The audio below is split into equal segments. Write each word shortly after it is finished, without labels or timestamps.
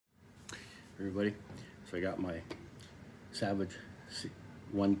everybody. So I got my Savage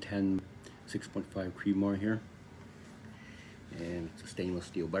 110 6.5 Creedmoor here, and it's a stainless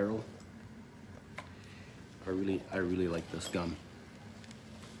steel barrel. I really like this gun.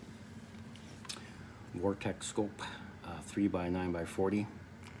 Vortex scope, 3x9x40.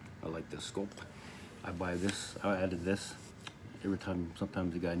 I like this scope. I buy this. I added this every time.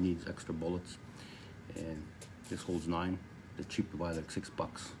 Sometimes the guy needs extra bullets, and this holds 9. They're cheap to buy, like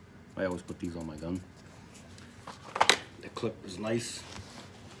 $6. I always put these on my gun. The clip is nice.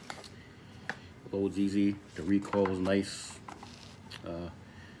 Loads easy. The recoil is nice.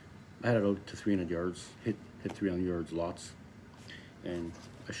 I had it out to 300 yards. Hit 300 yards lots, and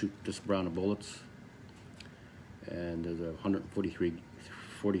I shoot just brown of bullets. And there's a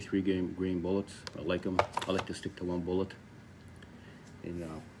 43 grain bullets. I like them. I like to stick to one bullet. And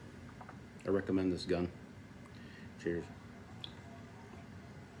I recommend this gun. Cheers.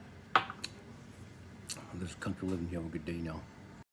 This country living. You have a good day now.